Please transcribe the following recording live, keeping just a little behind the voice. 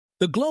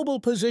The Global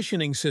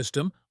Positioning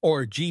System,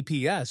 or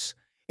GPS,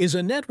 is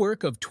a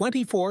network of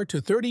 24 to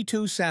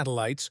 32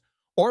 satellites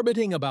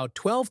orbiting about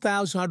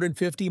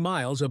 12,150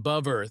 miles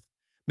above Earth,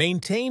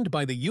 maintained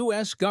by the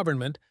U.S.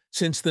 government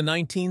since the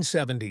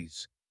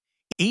 1970s.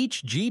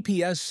 Each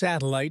GPS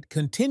satellite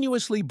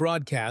continuously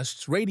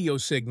broadcasts radio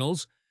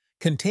signals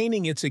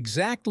containing its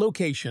exact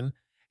location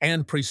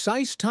and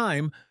precise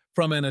time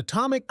from an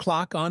atomic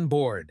clock on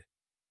board.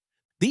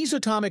 These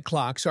atomic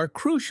clocks are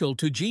crucial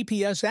to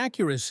GPS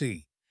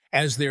accuracy,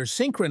 as they're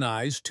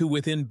synchronized to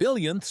within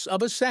billionths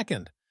of a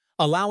second,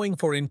 allowing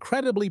for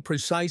incredibly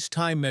precise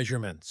time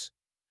measurements.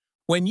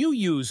 When you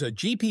use a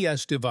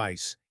GPS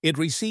device, it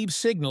receives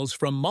signals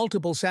from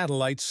multiple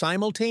satellites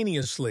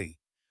simultaneously,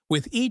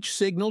 with each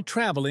signal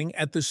traveling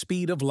at the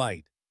speed of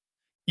light.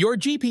 Your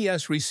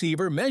GPS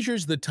receiver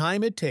measures the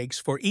time it takes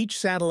for each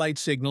satellite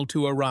signal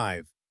to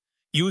arrive,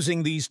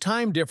 using these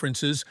time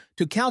differences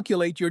to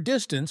calculate your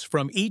distance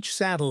from each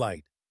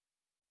satellite.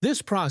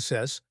 This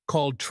process,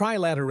 called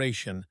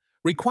trilateration,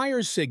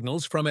 requires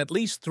signals from at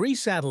least 3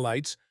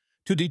 satellites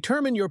to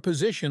determine your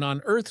position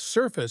on Earth's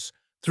surface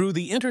through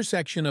the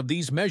intersection of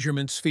these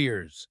measurement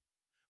spheres.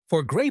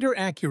 For greater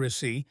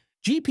accuracy,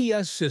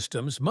 GPS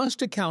systems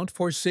must account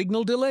for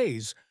signal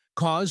delays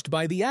caused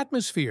by the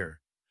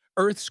atmosphere,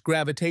 Earth's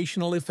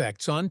gravitational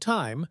effects on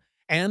time,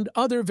 and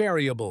other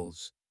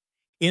variables.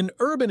 In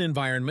urban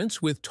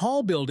environments with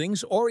tall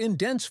buildings or in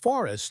dense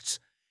forests,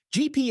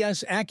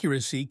 GPS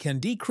accuracy can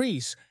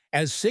decrease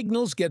as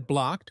signals get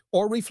blocked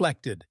or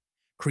reflected,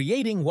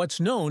 creating what's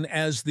known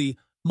as the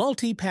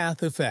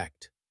multipath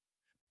effect.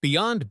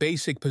 Beyond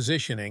basic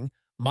positioning,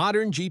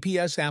 modern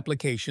GPS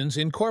applications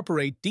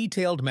incorporate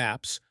detailed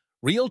maps,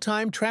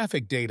 real-time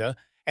traffic data,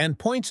 and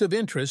points of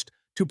interest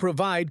to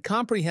provide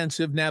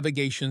comprehensive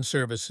navigation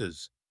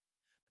services.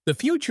 The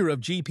future of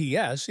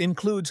GPS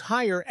includes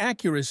higher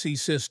accuracy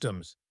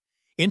systems,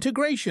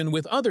 integration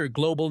with other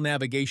global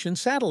navigation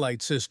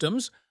satellite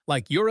systems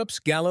like Europe's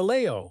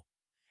Galileo,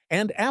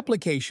 and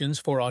applications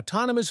for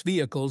autonomous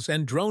vehicles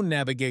and drone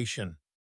navigation.